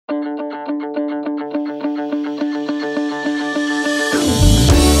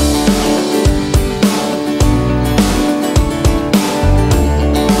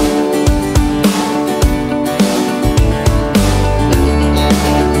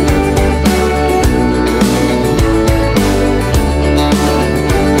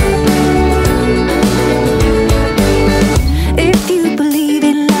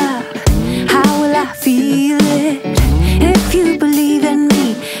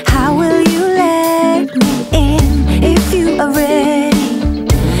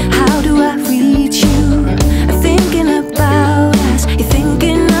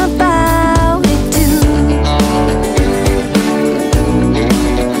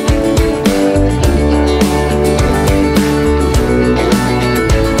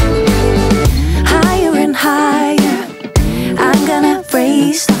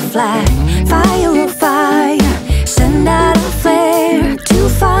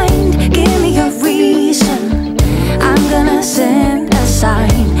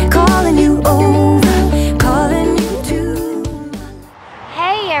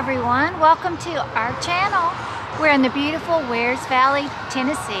in the beautiful Wears Valley,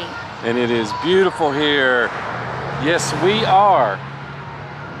 Tennessee. And it is beautiful here. Yes, we are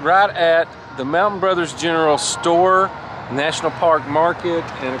right at the Mountain Brothers General Store, National Park Market,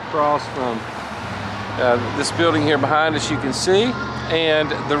 and across from this building here behind us you can see. And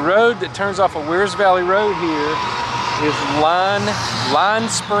the road that turns off of Wears Valley Road here is Line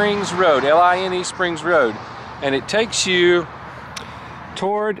Springs Road, L-I-N-E Springs Road. And it takes you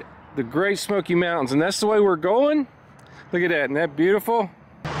toward the Great Smoky Mountains, and that's the way we're going. Look at that, isn't that beautiful?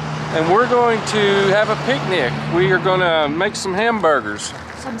 And we're going to have a picnic. We are gonna make some hamburgers.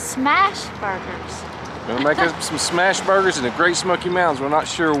 Some smash burgers. We're gonna make us some smash burgers in the Great Smoky Mountains. We're not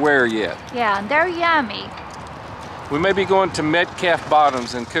sure where yet. Yeah, and they're yummy. We may be going to Metcalf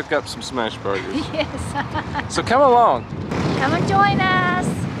Bottoms and cook up some smash burgers. Yes. So come along. Come and join us.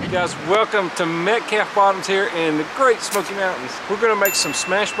 Hey guys, welcome to Metcalf Bottoms here in the Great Smoky Mountains. We're gonna make some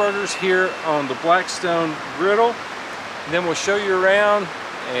smash burgers here on the Blackstone griddle. And then we'll show you around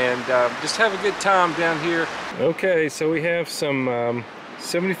and just have a good time down here. Okay, so we have some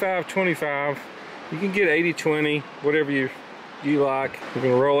 75-25. You can get 80-20, whatever you like. We're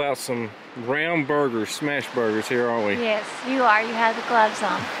gonna roll out some round burgers, smash burgers here, aren't we? Yes, you are. You have the gloves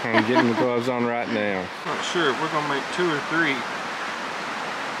on. I'm getting the gloves on right now. Not sure if we're gonna make two or three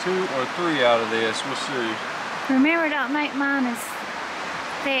out of this. We'll see. Remember, don't make mine as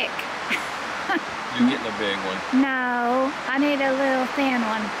thick. You're getting a big one. No, I need a little thin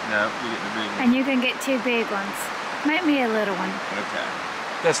one. No, you're getting a big one. And you can get two big ones. Make me a little one. Okay.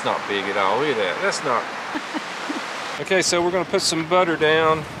 That's not big at all. Look at that. That's not. Okay, so we're gonna put some butter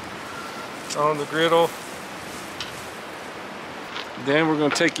down on the griddle. Then we're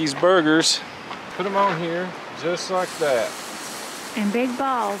gonna take these burgers, put them on here, just like that. And big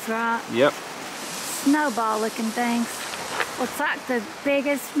balls, right? Yep. Snowball looking things. Looks like the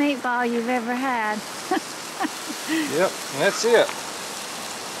biggest meatball you've ever had. Yep, and that's it.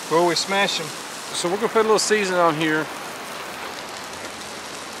 Before we smash them. So we're gonna put a little seasoning on here.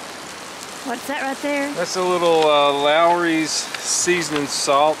 What's that right there? That's a little Lowry's seasoning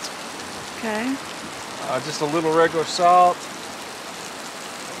salt. Okay. Just a little regular salt.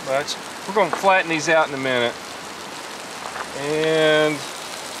 But we're gonna flatten these out in a minute. And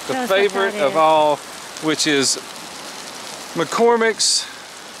the favorite of all, which is McCormick's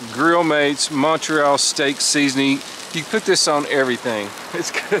Grill Mates Montreal Steak Seasoning. You put this on everything.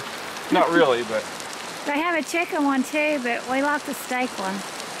 It's good. Not really, but. They have a chicken one too, but we like the steak one.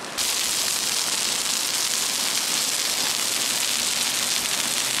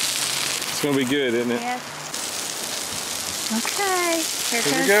 It's gonna be good, isn't it? Yes. Okay. Here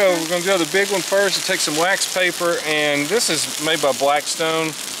we go. We're gonna do the big one first. And take some wax paper, and this is made by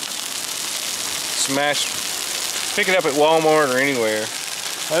Blackstone. Smash. Pick it up at Walmart or anywhere.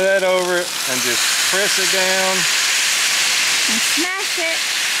 Lay that over it and just press it down. And smash it.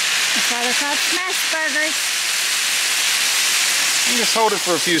 That's why they're called smash burgers. And just hold it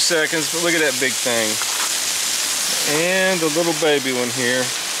for a few seconds, but look at that big thing. And the little baby one here.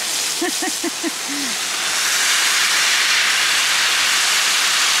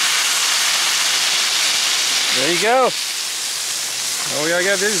 There you go. All we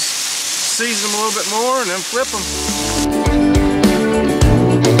gotta do is season them a little bit more and then flip them.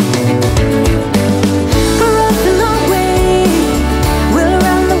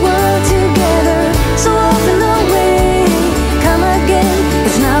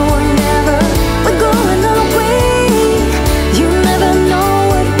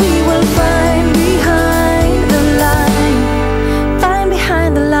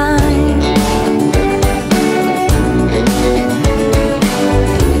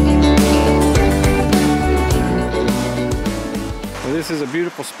 This is a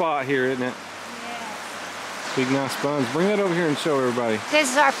beautiful spot here, isn't it? Yeah. Big nice buns. Bring that over here and show everybody.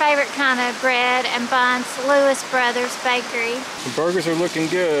 This is our favorite kind of bread and buns, Lewis Brothers Bakery. The burgers are looking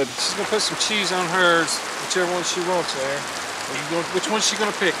good. She's gonna put some cheese on hers, whichever one she wants there. Which one's she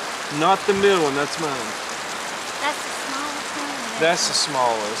gonna pick? Not the middle one, that's mine. That's the smallest one? That's the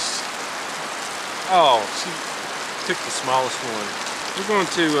smallest. Oh, she took the smallest one. We're going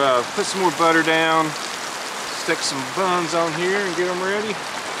to put some more butter down. Stick some buns on here and get them ready.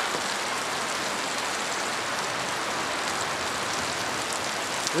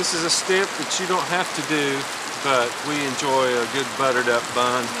 This is a step that you don't have to do, but we enjoy a good buttered up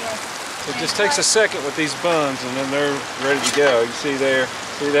bun. Yes. It just takes a second with these buns and then they're ready to go. You see there,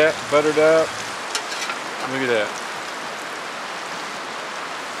 see that? Buttered up. Look at that.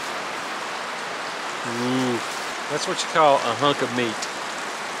 Ooh, that's what you call a hunk of meat.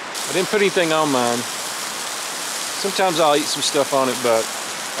 I didn't put anything on mine. Sometimes I'll eat some stuff on it, but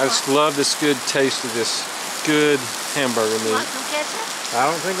I just love this good taste of this good hamburger meat. Want some ketchup? I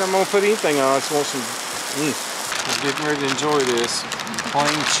don't think I'm gonna put anything on. I just want some. I'm getting ready to enjoy this.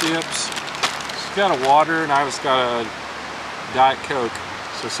 Plain chips. She's got a water, and I just got a Diet Coke.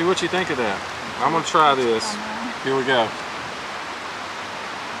 So see what you think of that. I'm gonna try this. Here we go.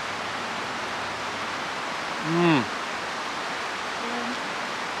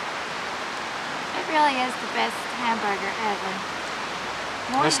 It really is the best hamburger ever.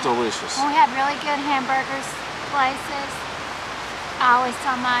 That's delicious. When we have really good hamburgers places, I always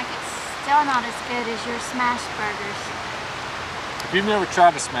tell Mike it's still not as good as your smashburgers. If you've never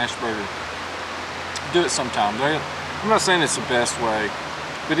tried a smash burger, do it sometime. I'm not saying it's the best way,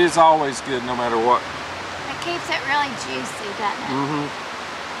 but it's always good no matter what. It keeps it really juicy, doesn't it?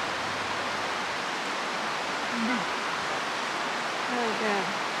 Really good.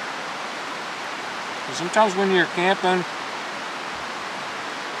 Sometimes when you're camping,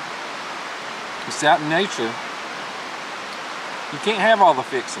 it's out in nature, you can't have all the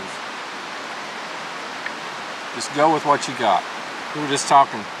fixings. Just go with what you got. We were just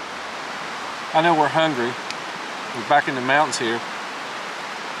talking. I know we're hungry. We're back in the mountains here.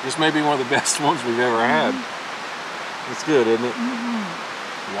 This may be one of the best ones we've ever had. It's good, isn't it?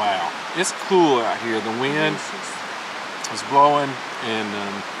 Wow. It's cool out here. The wind is blowing, and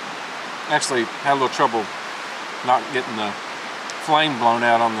actually had a little trouble not getting the flame blown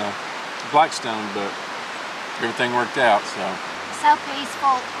out on the blackstone, but everything worked out. So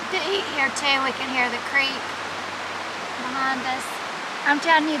peaceful to eat here too. We can hear the creek behind us. I'm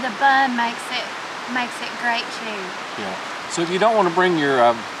telling you, the bun makes it great too. Yeah. So if you don't want to bring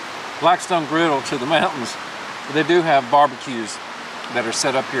your blackstone griddle to the mountains, they do have barbecues that are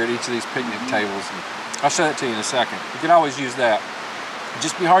set up here at each of these picnic tables. And I'll show that to you in a second. You can always use that. It'd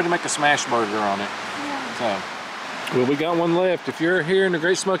just be hard to make a smash burger on it. Yeah. So, well, we got one left. If you're here in the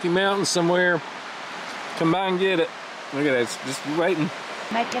Great Smoky Mountains somewhere, come by and get it. Look at that, it's just waiting.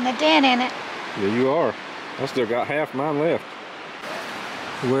 Making a dent in it. Yeah, you are. I still got half mine left.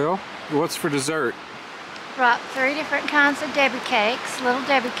 Well, what's for dessert? Brought 3 different kinds of Debbie cakes, little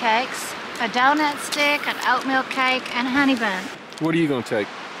Debbie cakes, a donut stick, an oatmeal cake, and a honey bun. What are you gonna take?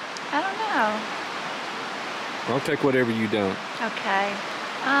 I don't know. I'll take whatever you don't. Okay.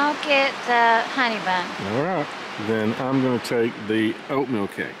 I'll get the honey bun. All right. Then I'm gonna take the oatmeal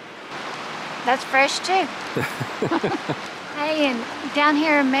cake. That's fresh too. Hey, and down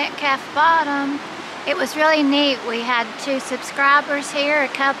here in Metcalf Bottom, it was really neat. We had 2 subscribers here, a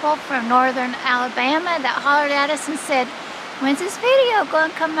couple from northern Alabama that hollered at us and said, "When's this video going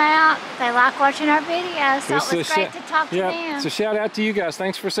to come out?" They like watching our videos, so it was great to talk to them. Yeah, so shout out to you guys.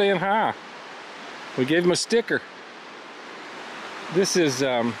 Thanks for saying hi. We gave them a sticker. This is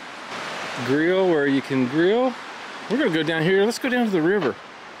grill where you can grill. We're going to go down here. Let's go down to the river.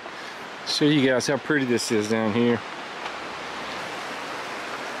 Show you guys how pretty this is down here.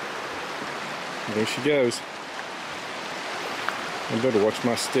 There she goes. I better watch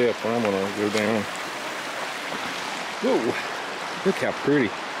my step or I'm gonna go down. Whoa, look how pretty.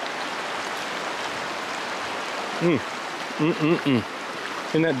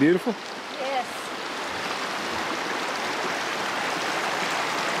 Isn't that beautiful? Yes.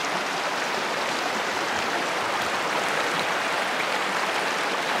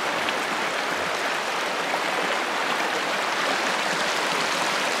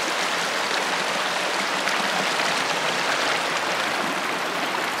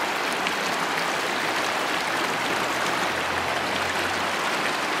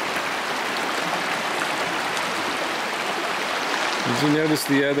 Did you notice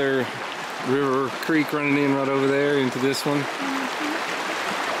the other river creek running in right over there into this one?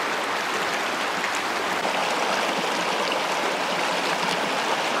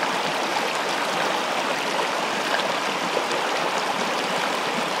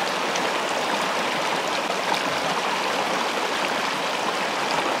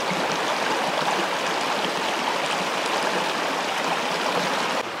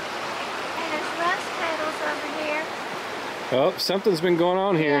 Oh, something's been going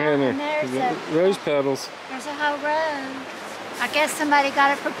on here, hasn't there? There's rose petals. There's a whole rose. I guess somebody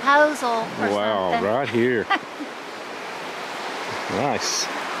got a proposal or wow, something. right here. Nice.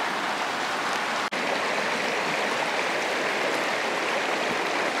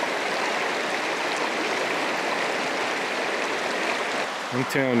 I'm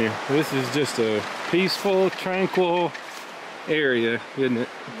telling you, this is just a peaceful, tranquil area, isn't it?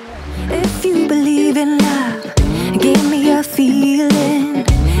 If you believe in love, give me a feeling.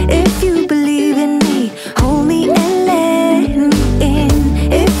 If you believe in me, hold me and let me in.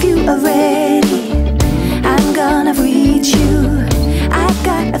 If you are ready, I'm gonna reach you. I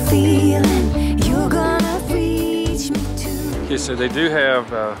got a feeling you're gonna feel do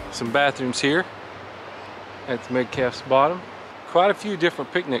have some bathrooms here at the Metcalf's Bottom. Quite a few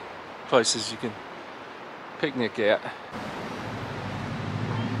different picnic places you can picnic at.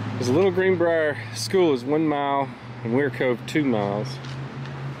 There's a Little Greenbrier School is 1 mile and Weir Cove 2 miles.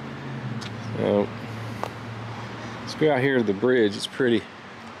 So let's go out here to the bridge. It's pretty.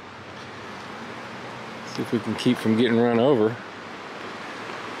 See if we can keep from getting run over.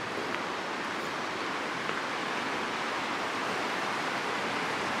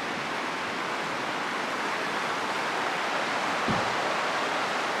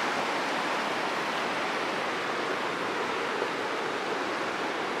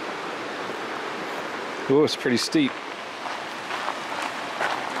 Oh, it's pretty steep.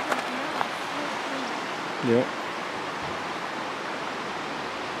 Yep.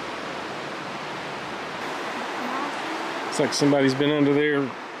 Looks like somebody's been under there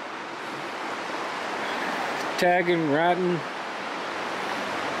tagging, riding.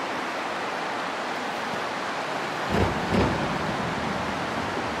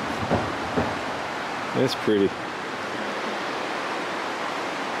 That's pretty.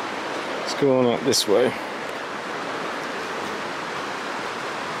 It's going up this way.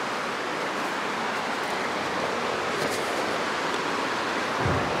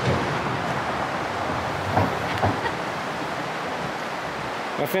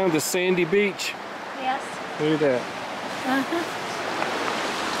 I found the sandy beach. Yes. Look at that.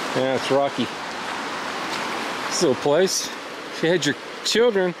 Yeah, it's rocky. This little place. If you had your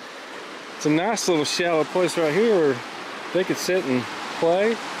children, it's a nice little shallow place right here where they could sit and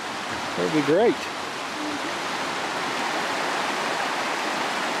play. That would be great.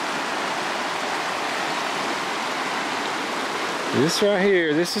 This right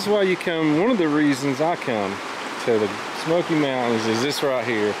here, this is why you come, one of the reasons I come to the Smoky Mountains is this right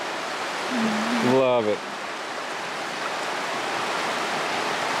here. Love it.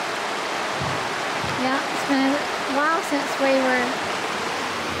 Yeah, it's been a while since we were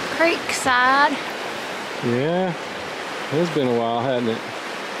creekside. Yeah, it's been a while, hasn't it?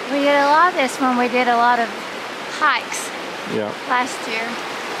 We did a lot of this when we did a lot of hikes last year.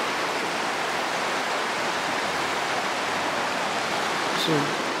 So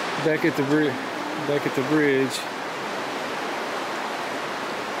back at the bridge.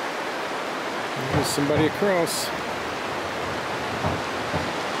 There's somebody across.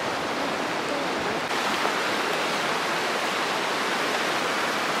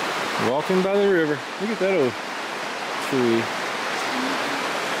 Walking by the river. Look at that old tree.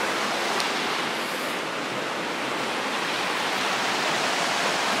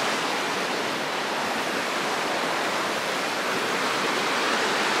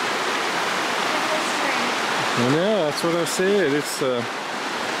 I know, that's what I said. It's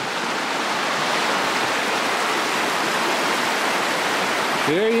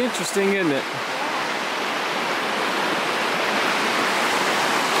very interesting, isn't it?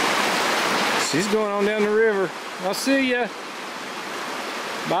 She's going on down the river. I'll see ya.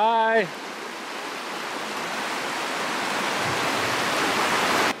 Bye.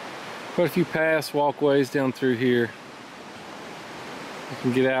 Quite a few paths, walkways down through here. You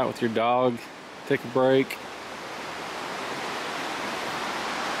can get out with your dog, take a break.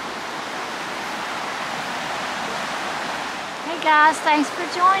 Hey guys, thanks for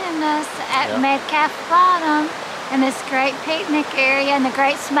joining us at Metcalf Bottom in this great picnic area in the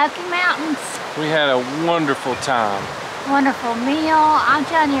Great Smoky Mountains. We had a wonderful time. Wonderful meal. I'm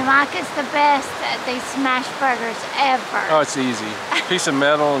telling you, Mike is the best at these smashburgers ever. Oh, it's easy. Piece of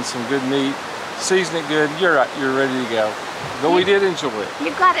metal and some good meat. Season it good. You're right. You're ready to go. But we did enjoy it.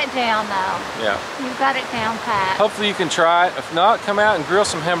 You've got it down though. Yeah. You've got it down pat. Hopefully you can try it. If not, come out and grill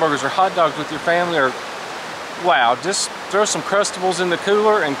some hamburgers or hot dogs with your family, or wow, just throw some Crustables in the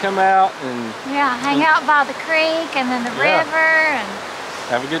cooler and come out and hang out by the creek and then the river and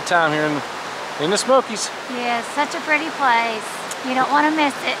have a good time here in the Smokies. Yeah, such a pretty place. You don't want to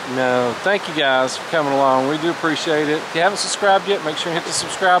miss it. No, thank you guys for coming along. We do appreciate it. If you haven't subscribed yet, make sure you hit the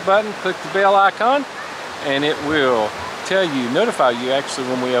subscribe button, click the bell icon, and it will notify you actually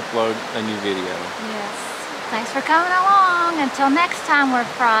when we upload a new video. Yes. Thanks for coming along. Until next time, we're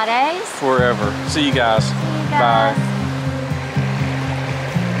Fridays. Forever. See you guys. See you guys. Bye.